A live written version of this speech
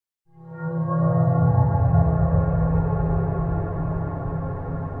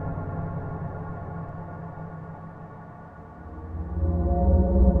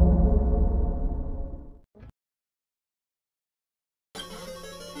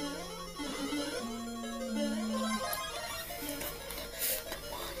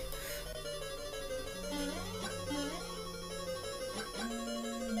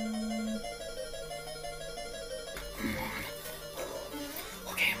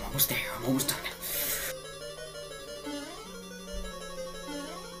almost there. I'm almost done.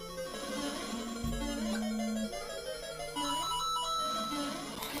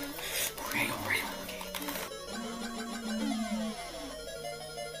 Alright.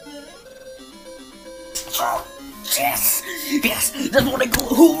 Oh, yes! Yes! That's what I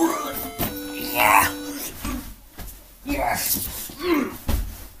call a home run! Yeah! Yes!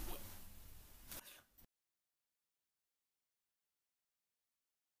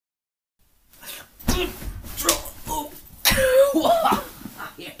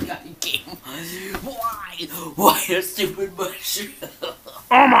 Why a stupid mushroom?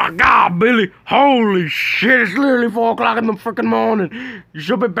 Oh my God, Billy! Holy shit! It's literally 4 o'clock in the freaking morning. You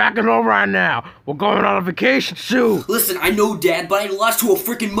should be backing home right now. We're going on a vacation soon. Listen, I know, Dad, but I lost to a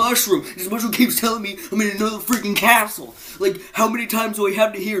freaking mushroom. This mushroom keeps telling me I'm in another freaking castle. Like, how many times do I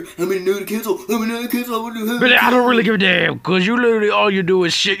have to hear I'm in another castle? I'm in another castle. I'm in another Billy, I castle. don't really give a damn, cause you literally all you do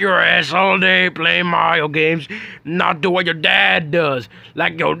is sit your ass all day playing Mario games, not do what your dad does.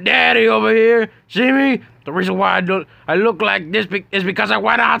 Like your daddy over here. See me? The reason why I look like this is because I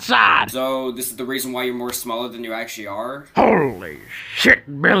went outside. So, this is the reason why you're more smaller than you actually are? Holy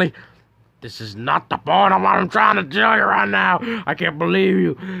shit, Billy. This is not the point of what I'm trying to tell you right now. I can't believe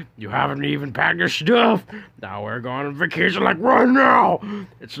you. You haven't even packed your stuff. Now we're going on vacation like right now.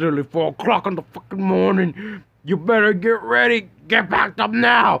 It's literally 4 o'clock in the fucking morning. You better get ready. Get packed up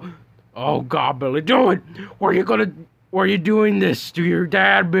now. Oh God, Billy, do it. Where are you doing this to your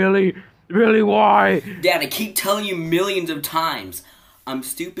dad, Billy? Billy, why? Dad, I keep telling you millions of times. I'm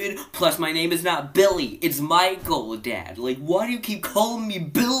stupid, plus my name is not Billy. It's Michael, Dad. Like, why do you keep calling me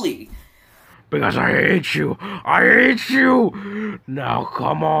Billy? Because I hate you. I hate you. Now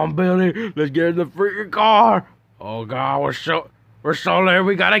come on, Billy. Let's get in the freaking car. Oh God, we're so late.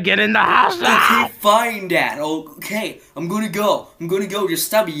 We gotta get in the house now. Okay, fine, Dad. Okay, I'm gonna go. Just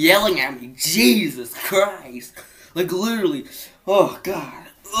stop yelling at me. Jesus Christ. Like, literally. Oh, God.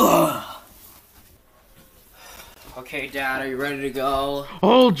 Ugh. Okay, Dad, are you ready to go?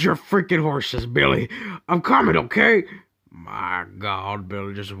 Hold your freaking horses, Billy. I'm coming, okay? My God,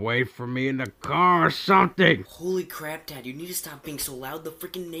 Billy, just wait for me in the car or something. Holy crap, Dad, you need to stop being so loud. The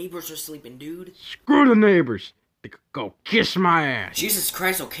freaking neighbors are sleeping, dude. Screw the neighbors. They could go kiss my ass. Jesus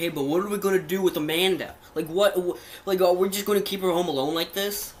Christ, okay, but what are we gonna do with Amanda? Like, what? Like, we're just gonna keep her home alone like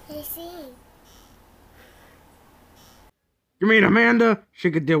this? I see. You mean Amanda?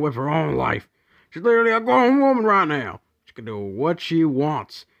 She could deal with her own life. She's literally a grown woman right now. She can do what she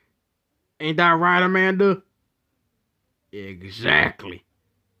wants. Ain't that right, Amanda? Exactly.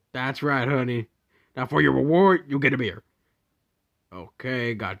 That's right, honey. Now for your reward, you get a beer.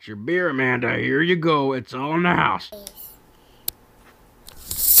 Okay, got your beer, Amanda. Here you go. It's all in the house.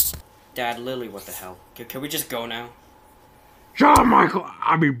 Dad, Lily, what the hell? Can we just go now? Shut up, Michael.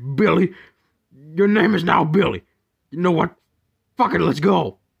 I mean, Billy. Your name is now Billy. You know what? Fuck it, let's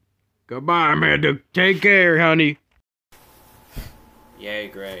go. Goodbye, Amanda. Take care, honey. Yay,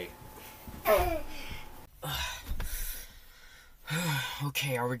 Gray.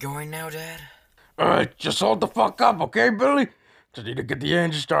 Okay, are we going now, Dad? Alright, just hold the fuck up, okay, Billy? Just need to get the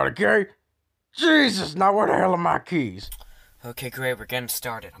engine started, okay? Jesus, now where the hell are my keys? Okay, great, we're getting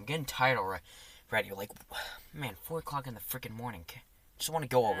started. I'm getting tired already. Like, man, 4 o'clock in the freaking morning. Just want to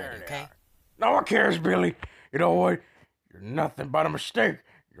go already, okay? No one cares, Billy. You know what? You're nothing but a mistake.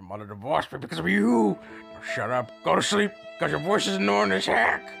 Your mother divorced me because of you. Now shut up, go to sleep, because your voice is annoying as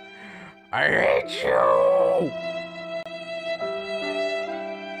heck. I hate you.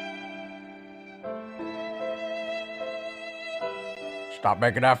 Stop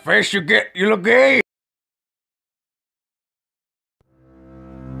making that face, you look gay.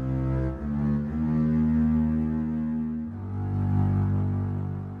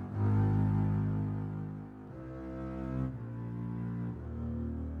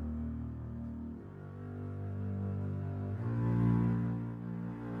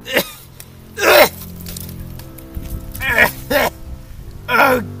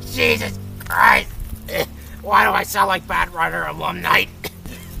 Oh, Jesus Christ! Why do I sound like Batrunner alumni?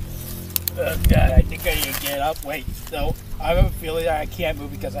 Oh God, I think I need to get up. Wait, no, I have a feeling that I can't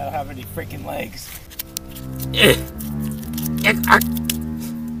move because I don't have any freaking legs.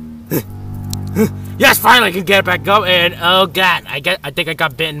 Yes, finally I can get back up. And oh God, I think I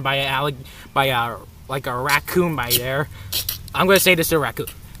got bitten by a raccoon by there. I'm gonna say this to a raccoon.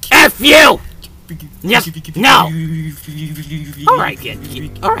 F you! Yes, no. All right,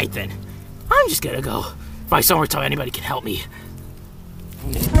 all right then. I'm just gonna go find somewhere till anybody can help me.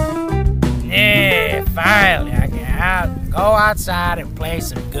 Yeah, finally I can go outside and play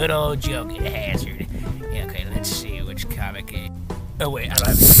some good old Joker. Yeah, okay, let's see which comic. Oh wait, I don't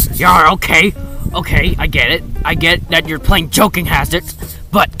have it. Yeah, okay. Okay, I get it. I get that you're playing Joking Hazard,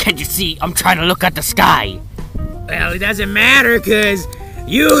 but can't you see I'm trying to look at the sky? Well, it doesn't matter, cause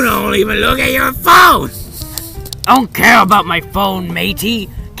you don't even look at your phone! I don't care about my phone, matey.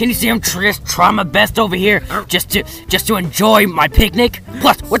 Can you see I'm just trying my best over here just to enjoy my picnic?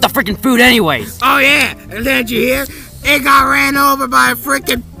 Plus, what the freaking food anyways? Oh yeah, and did you hear? It got ran over by a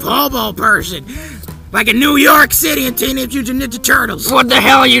freaking Pobo person. Like in New York City in Teenage Mutant Ninja Turtles. What the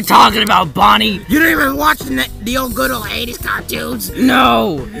hell are you talking about, Bonnie? You don't even watch the old good old 80s cartoons?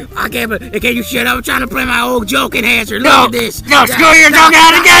 No. Okay, but can you shut up? I'm trying to play my old joking answer. Look at this. No, screw your joking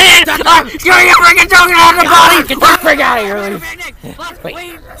out and get it! Screw your freaking joking out of the Bonnie! Get the frick out of here, Lee. Wait,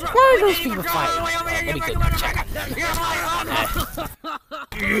 where are those people fighting? Let me go check.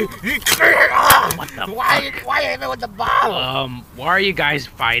 Why even with the bottle? Why are you guys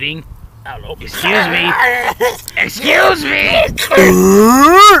fighting? I don't know. Excuse me. Excuse me.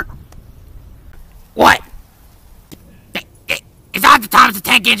 What? It's not the time to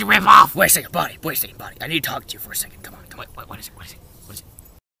tank engine rip off. Wait a second, Bonnie. I need to talk to you for a second. Come on. What is it?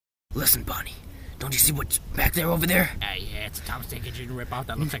 Listen, Bonnie. Don't you see what's back there over there? Yeah, it's a Thomas Tank Engine rip off.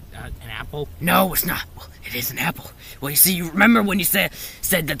 That looks like an apple. No, it's not. Well, it is an apple. Well, you see, you remember when you said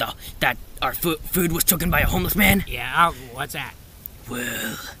that that our food was taken by a homeless man? Yeah, what's that?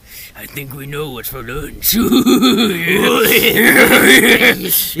 Well, I think we know what's for lunch. Oh,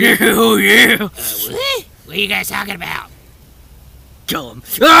 yeah. What are you guys talking about? Kill him.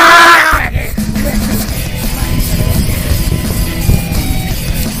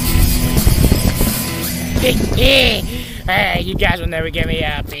 You guys will never get me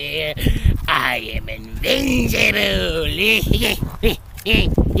up here. I am invincible.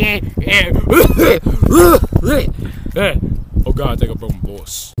 Oh god, I think I broke my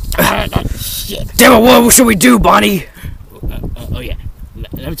voice. Shit. Damn it, what should we do, Bonnie? Oh yeah.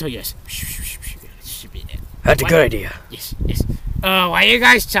 Let me tell you this. That's a good idea. Yes. Oh, what are you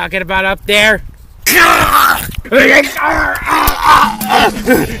guys talking about up there?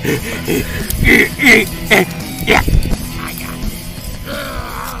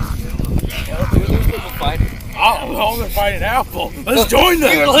 Oh, they're fighting Apple. Let's join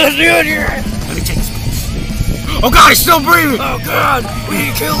them. Let's do it here. Let me check this. Oh god, he's still breathing. Oh god, we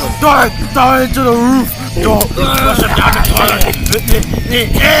need to kill him. Die into the roof. Flush him down the toilet.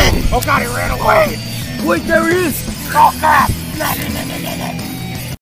 Oh god, he ran away. Wait, there he is. Oh crap.